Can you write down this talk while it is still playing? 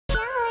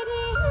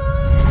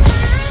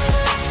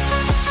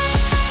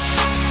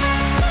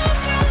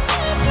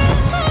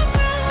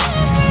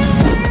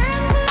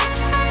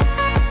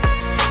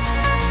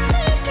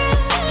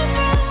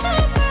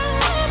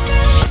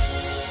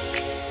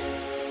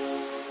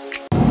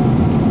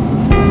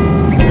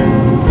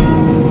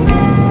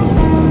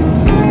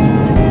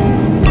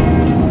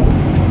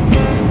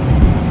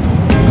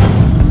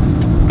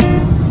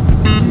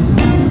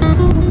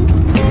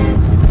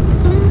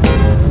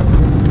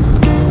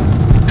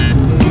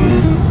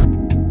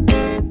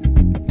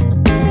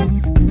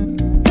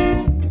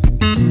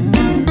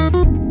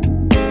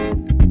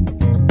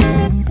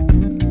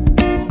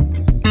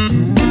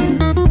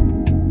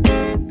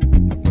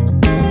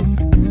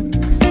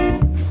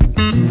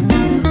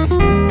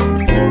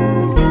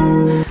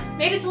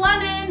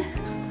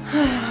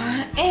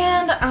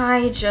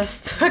I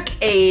just took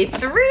a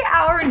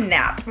 3-hour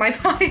nap. My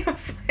body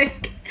was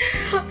like,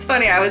 it's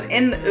funny, I was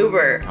in the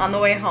Uber on the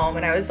way home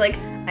and I was like,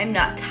 I'm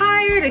not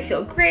tired, I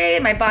feel great,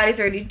 my body's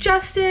already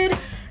adjusted.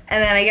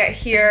 And then I get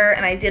here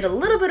and I did a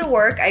little bit of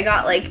work. I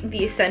got like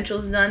the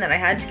essentials done that I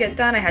had to get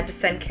done. I had to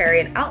send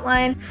Carrie an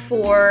outline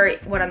for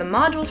one of the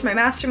modules for my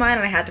mastermind,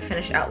 and I had to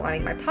finish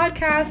outlining my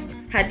podcast.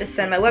 Had to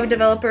send my web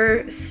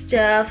developer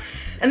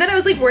stuff. And then I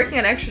was like working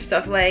on extra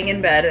stuff laying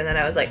in bed, and then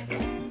I was like,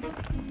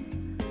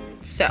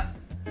 so,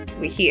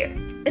 we here.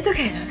 It's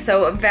okay though.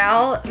 So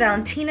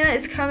Valentina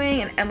is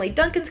coming and Emily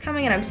Duncan's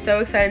coming, and I'm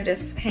so excited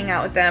to hang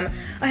out with them.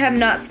 I have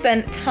not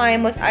spent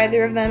time with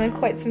either of them in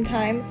quite some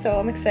time, so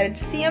I'm excited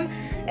to see them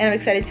and I'm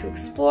excited to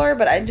explore,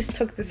 but I just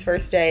took this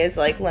first day as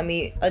like, let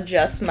me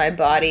adjust my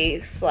body /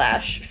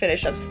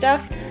 finish up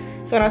stuff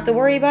so I don't have to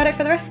worry about it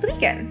for the rest of the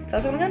weekend. So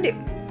that's what I'm gonna do.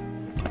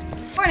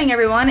 Morning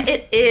everyone,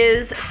 it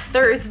is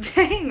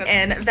Thursday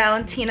and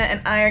Valentina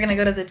and I are gonna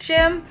go to the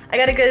gym. I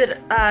got a good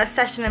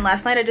session in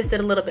last night. I just did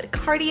a little bit of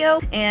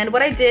cardio, and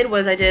what I did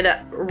was I did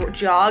a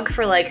jog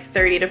for like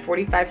 30 to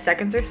 45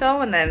 seconds or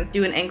so and then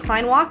do an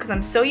incline walk, because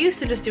I'm so used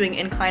to just doing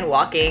incline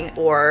walking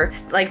or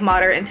like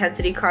moderate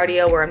intensity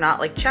cardio where I'm not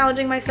like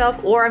challenging myself,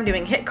 or I'm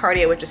doing HIIT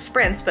cardio, which is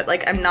sprints, but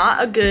like I'm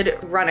not a good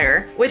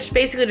runner, which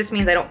basically just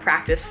means I don't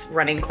practice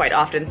running quite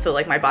often, so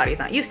like my body's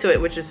not used to it,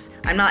 which is,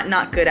 I'm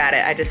not good at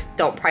it, I just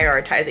don't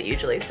prioritize it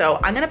usually. So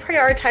I'm gonna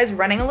prioritize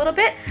running a little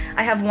bit.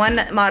 I have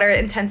one moderate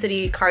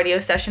intensity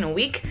cardio session a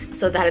week,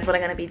 so that is what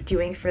I'm gonna be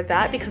doing for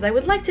that, because I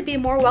would like to be a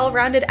more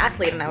well-rounded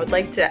athlete and I would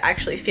like to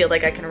actually feel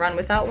like I can run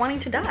without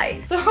wanting to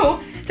die. So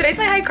today's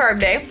my high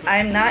carb day.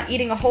 I'm not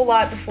eating a whole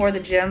lot before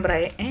the gym, but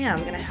I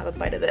am gonna have a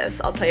bite of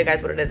this. I'll tell you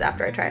guys what it is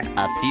after I try it.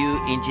 A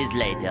few inches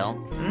later.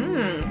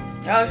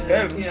 That was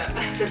good. Yeah.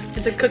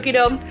 It's a cookie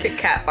dough Kit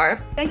Kat bar.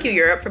 Thank you,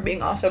 Europe, for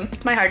being awesome.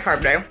 It's my high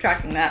carb day,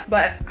 tracking that.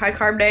 But high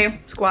carb day,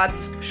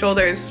 squats,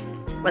 shoulders,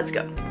 let's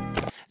go.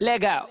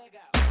 Leg out.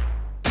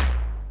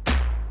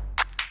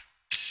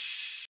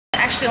 I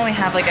actually only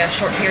have like a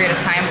short period of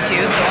time too,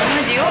 so what I'm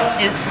gonna do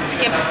is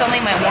skip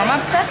filming my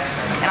warm-up sets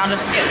and I'll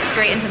just get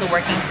straight into the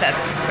working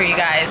sets for you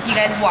guys. If you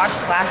guys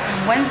watched last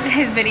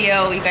Wednesday's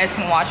video, you guys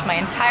can watch my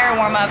entire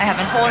warm-up. I have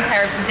a whole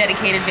entire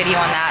dedicated video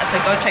on that, so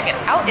go check it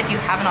out if you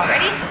haven't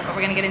already. But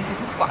we're gonna get into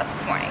some squats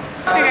this morning.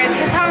 Hey guys,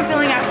 here's how I'm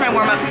feeling after my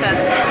warm-up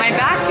sets. My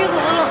back feels a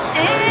little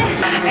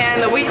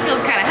and the weight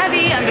feels kind of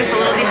heavy. I'm just a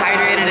little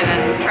dehydrated and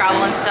then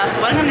travel and stuff.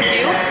 So what I'm gonna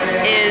do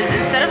is,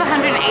 instead of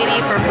 180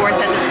 for 4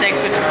 sets of 6,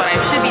 which is what I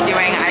should be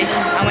doing,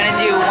 I'm gonna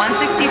do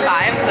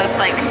 165, because that's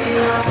like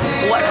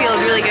what feels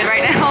really good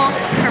right now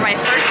for my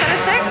first set of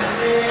 6,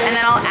 and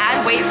then I'll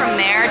add weight from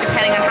there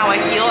depending on how I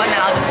feel, and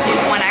then I'll just do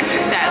 1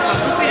 extra set. So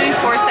I'm supposed to be doing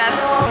 4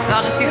 sets, so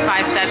I'll just do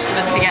 5 sets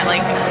just to get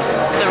like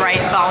the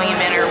right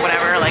volume in or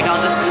whatever. Like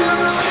I'll just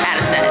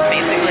add a set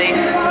basically.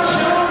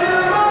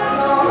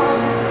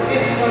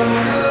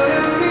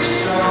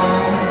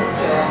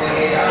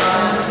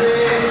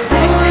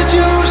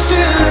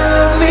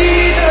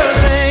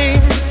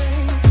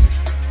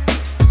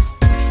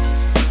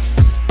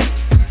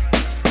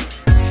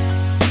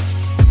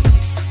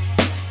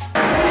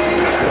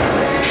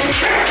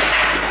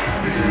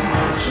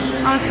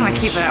 I'm just gonna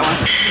keep it at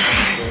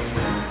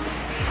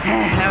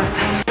 165. That was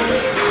tough.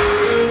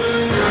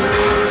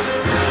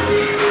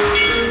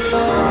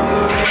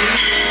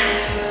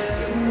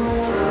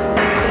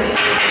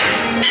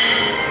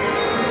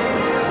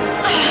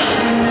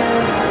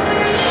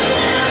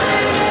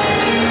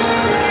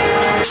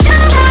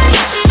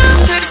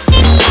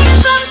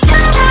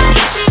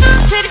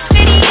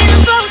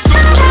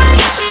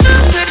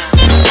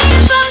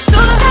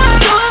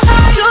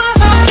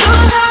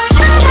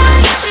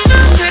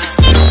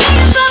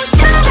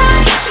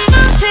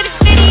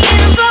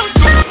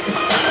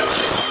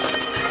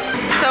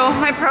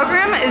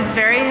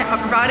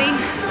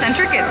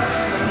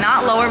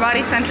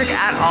 Centric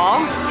at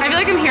all. I feel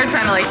like I'm here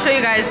trying to like show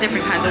you guys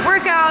different kinds of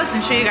workouts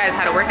and show you guys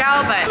how to work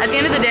out, but at the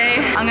end of the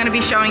day, I'm gonna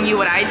be showing you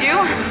what I do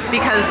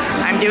because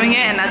I'm doing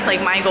it and that's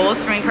like my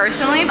goals for me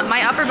personally.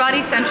 My upper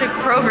body centric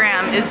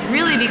program is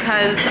really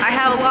because I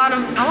have a lot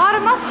of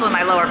muscle in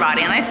my lower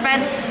body, and I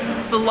spent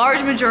the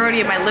large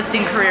majority of my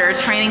lifting career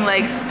training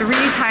legs 3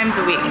 times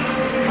a week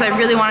because I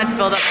really wanted to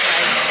build up my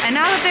legs. And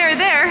now that they're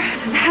there,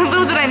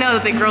 little did I know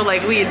that they grow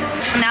like weeds.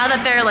 Now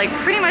that they're like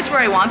pretty much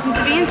where I want them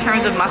to be in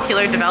terms of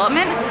muscular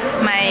development,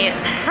 my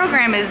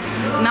program is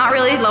not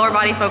really lower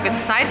body focused.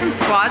 Aside from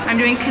squats, I'm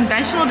doing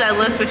conventional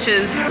deadlifts, which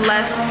is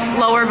less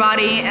lower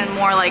body and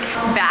more like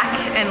back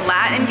and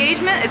lat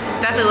engagement. It's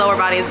definitely lower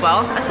body as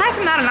well. Aside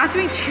from that, I'm not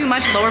doing too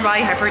much lower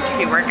body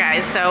hypertrophy work,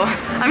 guys. So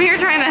I'm here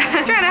trying to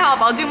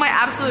help. I'll do my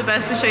absolute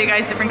best to show you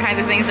guys different kinds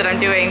of things that I'm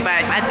doing,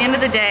 but at the end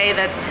of the day,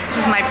 this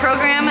is my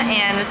program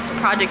and this is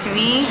Project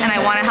Me, and I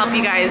want to help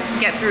you guys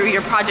get through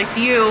your Project project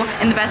to you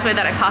in the best way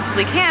that I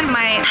possibly can.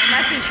 My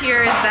message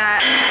here is that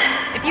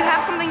if you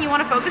have something you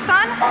want to focus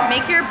on,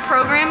 make your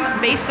program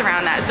based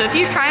around that. So if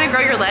you're trying to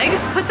grow your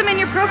legs, put them in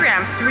your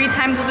program 3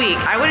 times a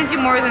week. I wouldn't do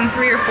more than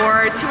 3 or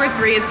 4. 2 or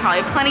 3 is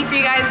probably plenty for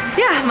you guys.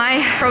 Yeah,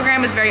 my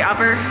program is very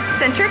upper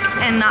centric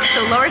and not so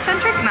lower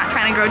centric. I'm not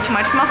trying to grow too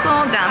much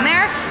muscle down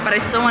there, but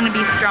I still want to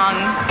be strong.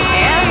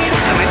 And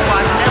so my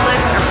squats and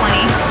deadlifts are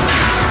plenty.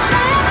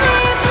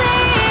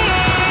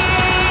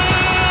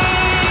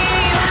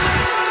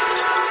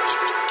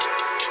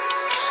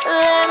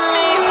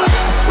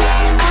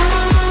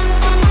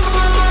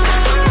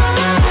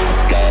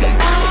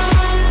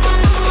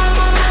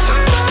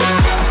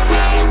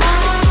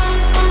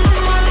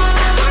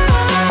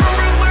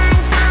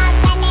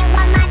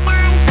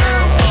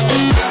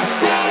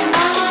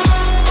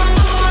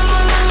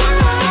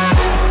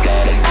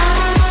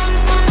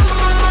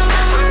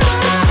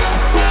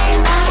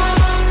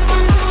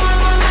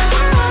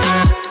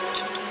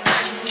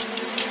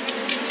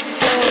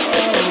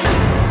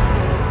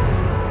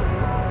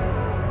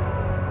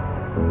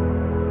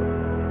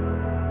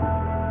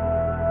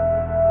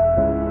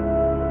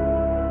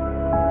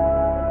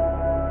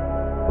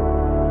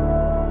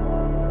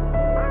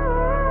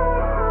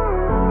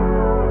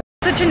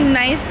 Such a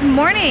nice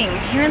morning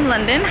here in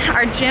London.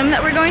 Our gym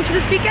that we're going to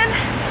this weekend,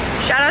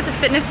 shout out to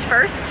Fitness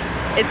First.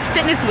 It's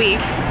fitness week,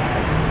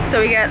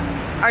 so we get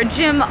our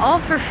gym all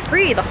for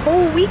free the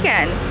whole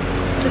weekend.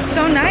 Just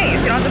so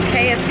nice, you don't have to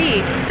pay a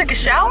fee. Took a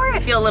shower, I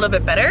feel a little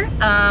bit better.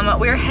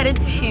 We're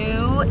headed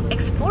to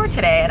explore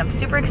today, and I'm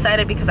super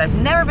excited because I've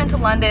never been to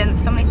London,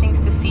 so many things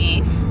to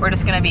see. We're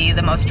just gonna be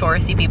the most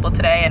touristy people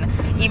today, and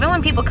even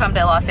when people come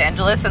to Los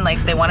Angeles and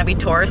like they wanna be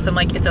tourists, I'm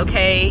like, it's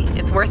okay,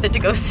 it's worth it to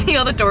go see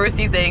all the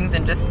touristy things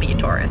and just be a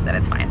tourist, and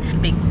it's fine.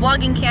 Big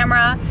vlogging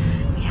camera,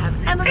 we have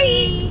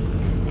Emily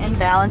and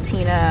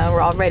Valentina,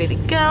 we're all ready to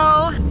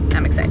go.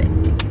 I'm excited.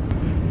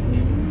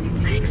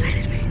 It's my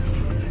excited face.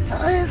 So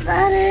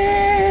excited!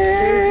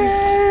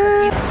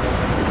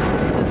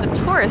 This is the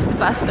tourist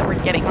bus that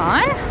we're getting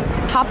on.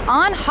 Hop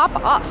on, hop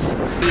off.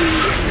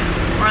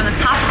 We're on the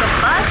top of the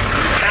bus,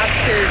 about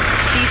to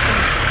see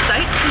some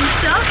sights and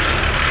stuff.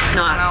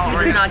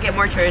 We're not get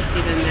more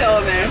touristy than this. So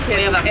American.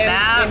 We have a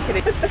map.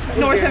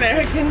 North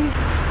American.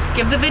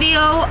 Give the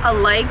video a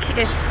like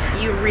if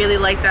you really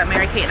like that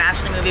Mary-Kate and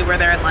Ashley movie where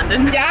they're in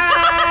London.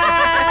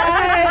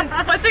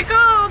 Yes! What's it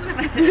called?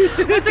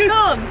 What's it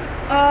called?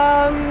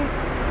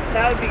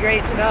 That would be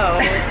great to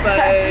know, but...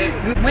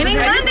 Winning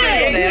London!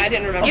 I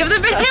didn't remember. Give the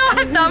video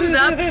a thumbs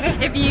up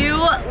if you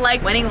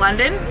like Winning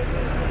London.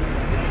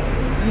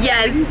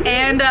 Yes,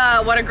 and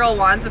What a Girl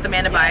Wants with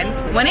Amanda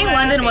Bynes. Winning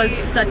London was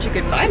such a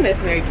good movie. I miss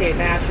Mary-Kate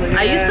and Ashley.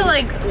 I used to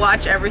like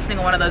watch every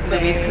single one of those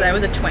movies because I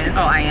was a twin.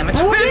 Oh, I am a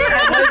twin.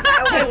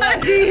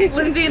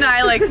 Lindsay and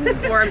I like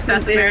were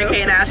obsessed with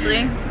Mary-Kate and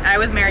Ashley. I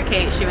was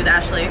Mary-Kate, she was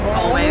Ashley,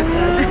 always.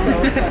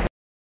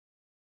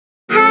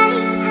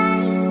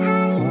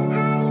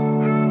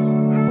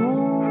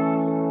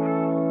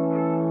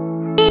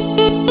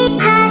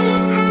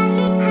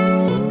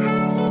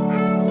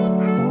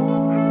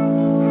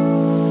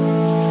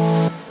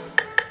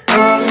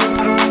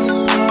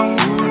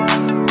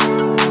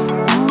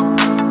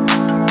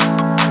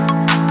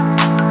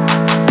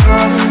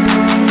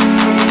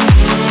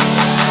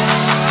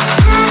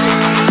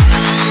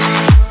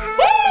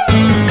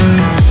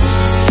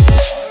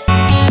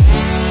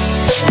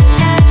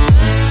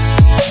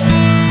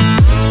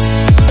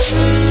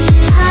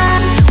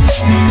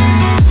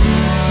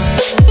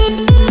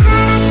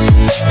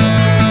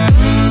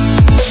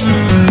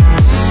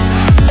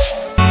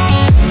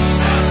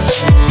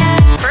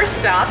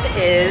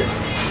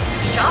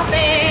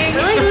 Shopping!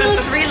 We're like little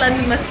 3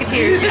 London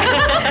Musketeers.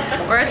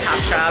 We're at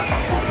Topshop,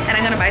 and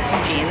I'm gonna buy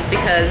some jeans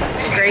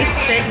because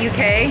Grace Fit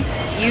UK,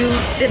 you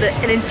did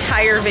an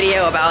entire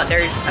video about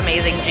their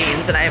amazing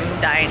jeans, and I'm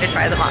dying to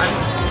try them on.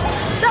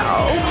 So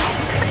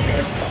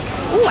excited!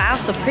 Ooh, wow,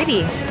 so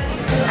pretty.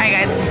 Alright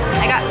guys,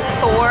 I got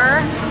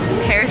 4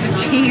 pairs of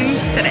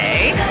jeans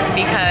today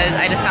because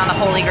I just found the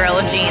holy grail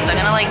of jeans. I'm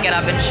gonna like get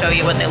up and show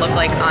you what they look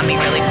like on me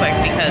really quick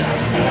because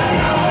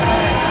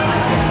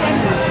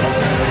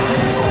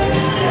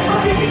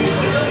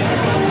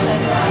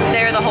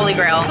they're the holy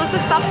grail. I'm supposed to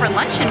stop for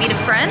lunch and meet a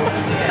friend,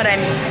 but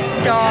I'm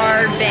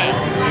starving.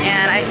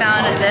 And I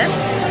found this.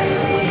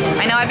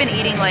 I know I've been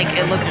eating like,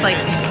 it looks like,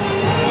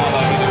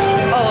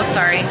 oh,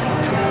 sorry.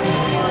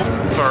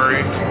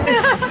 Sorry.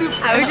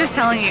 I was just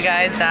telling you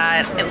guys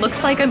that it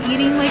looks like I'm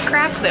eating like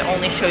crap because I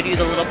only showed you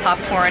the little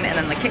popcorn and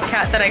then the Kit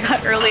Kat that I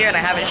got earlier, and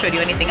I haven't showed you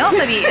anything else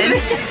I've eaten.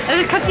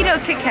 And the cookie dough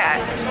Kit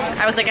Kat.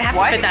 I was like, I have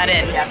to fit that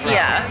in.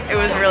 Yeah, it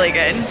was really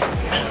good.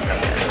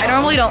 I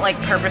normally don't like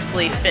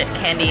purposely fit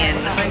candy in.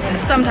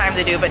 Sometimes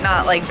I do, but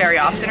not like very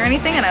often or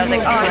anything. And I was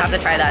like, oh, I have to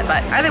try that.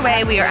 But either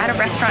way, we are at a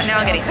restaurant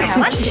now getting some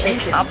lunch.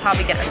 I'll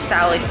probably get a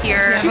salad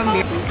here.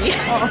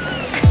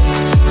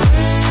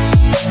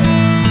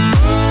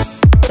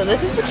 So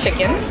this is the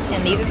chicken,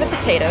 and these are the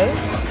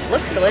potatoes.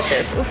 Looks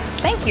delicious. Ooh,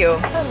 thank you.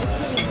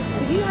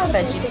 Do you have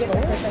veggie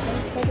toast?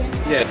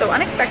 Yeah. So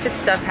unexpected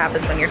stuff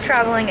happens when you're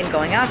traveling and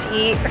going out to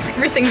eat.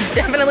 Everything's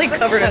definitely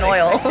covered in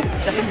oil.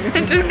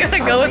 I'm just gonna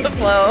go with the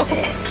flow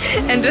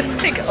and just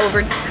like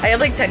I have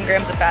like 10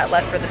 grams of fat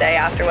left for the day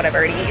after what I've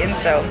already eaten,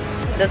 so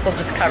this will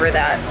just cover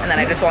that, and then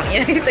I just won't eat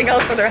anything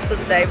else for the rest of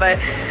the day, but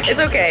it's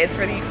okay. It's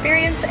for the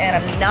experience, and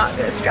I'm not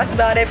gonna stress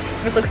about it.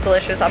 This looks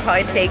delicious. I'll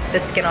probably take the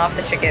skin off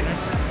the chicken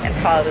and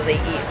probably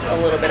eat a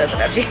little bit of the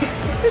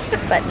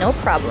veggies. But no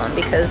problem,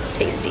 because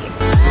tasty.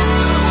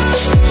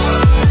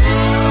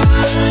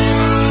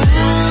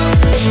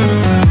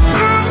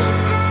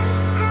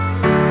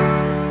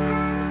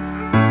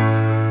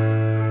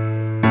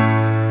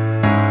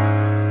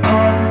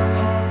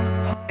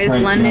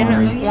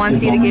 London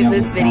wants you to give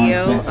this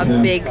video a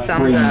big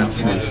thumbs up.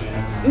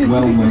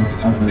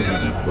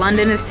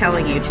 London is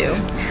telling you to.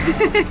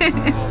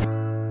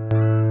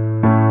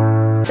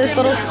 This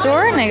little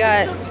store, and I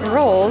got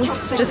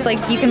rolls, just like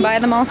you can buy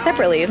them all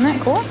separately. Isn't that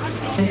cool?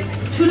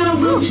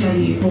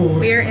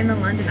 We are in the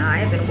London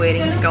Eye. I've been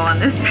waiting to go on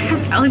this for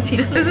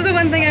Valentina. This is the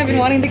one thing I've been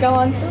wanting to go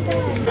on so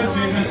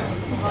bad.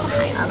 So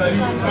high up.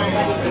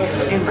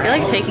 I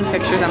like taking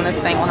pictures on this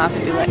thing. We'll have to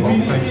do it.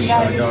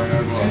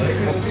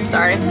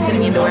 Sorry, didn't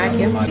mean to whack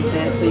you.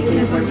 So you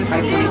can work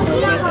 5 days with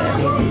it.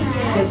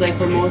 Because like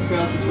for most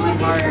girls, it's really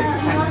hard to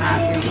kind of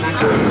have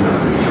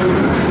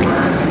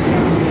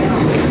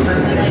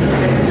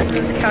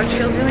This couch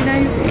feels really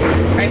nice.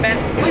 Right, Ben?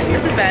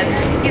 This is Ben.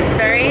 He's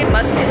very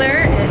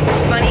muscular and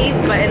funny,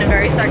 but in a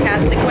very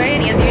sarcastic way,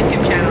 and he has a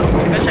YouTube channel,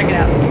 so go check it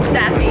out.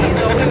 Sassy is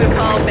what we would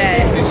call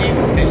Ben. Did she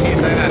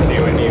say that to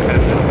you when you said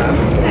the sass?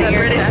 The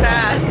British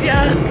sass,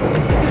 yeah.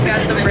 He's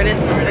got some British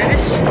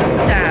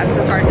sass.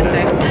 It's hard to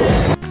say.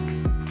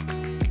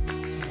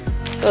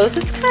 So this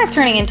is kind of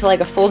turning into like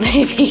a full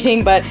day of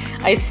eating, but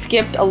I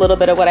skipped a little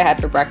bit of what I had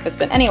for breakfast.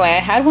 But anyway, I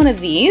had one of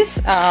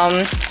these.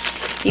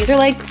 These are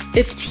like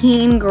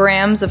 15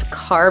 grams of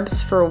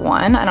carbs for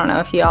one. I don't know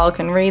if y'all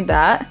can read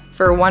that.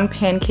 For one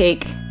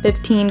pancake,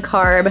 15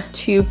 carb,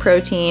 2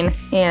 protein,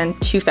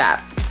 and 2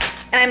 fat.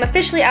 And I'm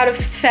officially out of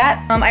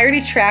fat. I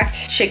already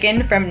tracked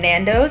chicken from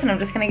Nando's, and I'm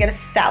just gonna get a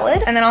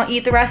salad. And then I'll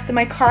eat the rest of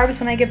my carbs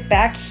when I get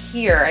back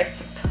here, I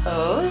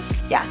suppose.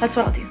 Yeah, that's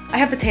what I'll do. I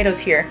have potatoes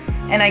here,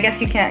 and I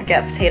guess you can't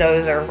get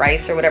potatoes or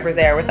rice or whatever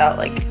there without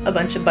like a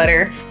bunch of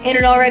butter in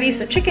it already.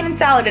 So chicken and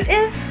salad it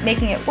is,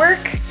 making it work.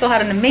 Still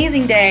had an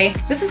amazing day.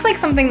 This is like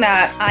something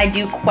that I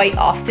do quite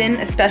often,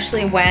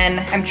 especially when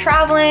I'm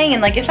traveling,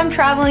 and like if I'm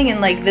traveling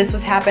and like this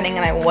was happening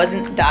and I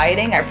wasn't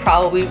dieting, I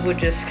probably would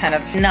just kind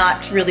of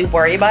not really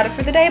worry about it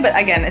for the day. But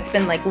again, it's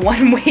been like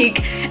 1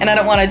 week and I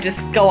don't want to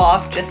just go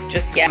off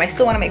just yet. I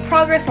still want to make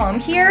progress while I'm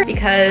here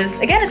because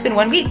again, it's been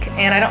 1 week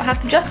and I don't have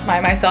to justify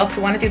myself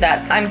to want to do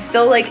that. So I'm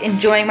still like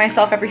enjoying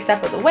myself every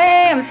step of the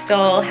way. I'm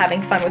still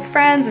having fun with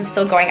friends. I'm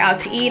still going out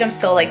to eat. I'm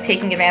still like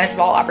taking advantage of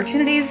all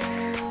opportunities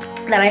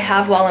that I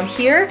have while I'm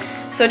here.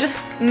 So just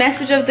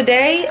message of the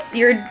day,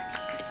 your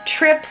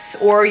trips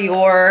or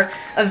your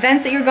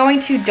events that you're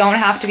going to don't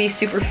have to be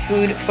super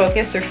food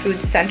focused or food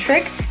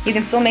centric. You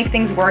can still make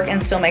things work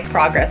and still make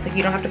progress. Like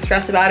you don't have to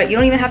stress about it. You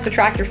don't even have to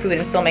track your food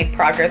and still make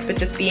progress, but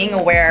just being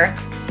aware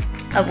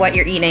of what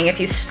you're eating if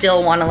you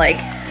still want to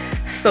like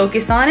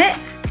focus on it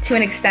to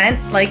an extent.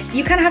 Like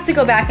you kind of have to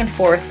go back and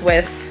forth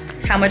with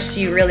how much do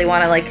you really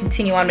want to like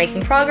continue on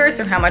making progress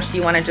or how much do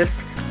you want to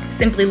just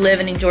simply live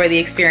and enjoy the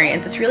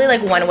experience. It's really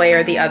like one way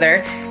or the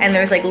other, and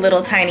there's like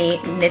little tiny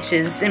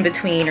niches in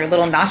between or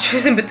little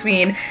notches in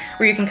between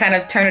where you can kind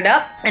of turn it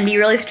up and be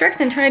really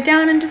strict and turn it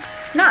down and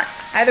just not.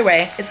 Either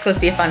way, it's supposed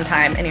to be a fun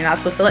time and you're not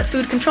supposed to let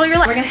food control your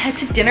life. We're gonna head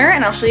to dinner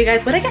and I'll show you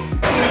guys what I get.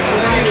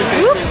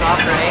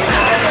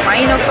 Why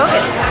you no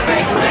focus?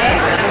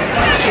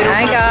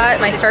 I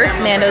got my first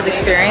Nando's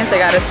experience. I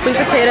got a sweet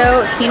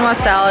potato quinoa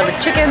salad with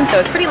chicken, so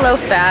it's pretty low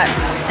fat,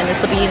 and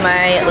this will be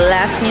my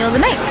last meal of the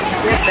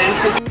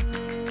night.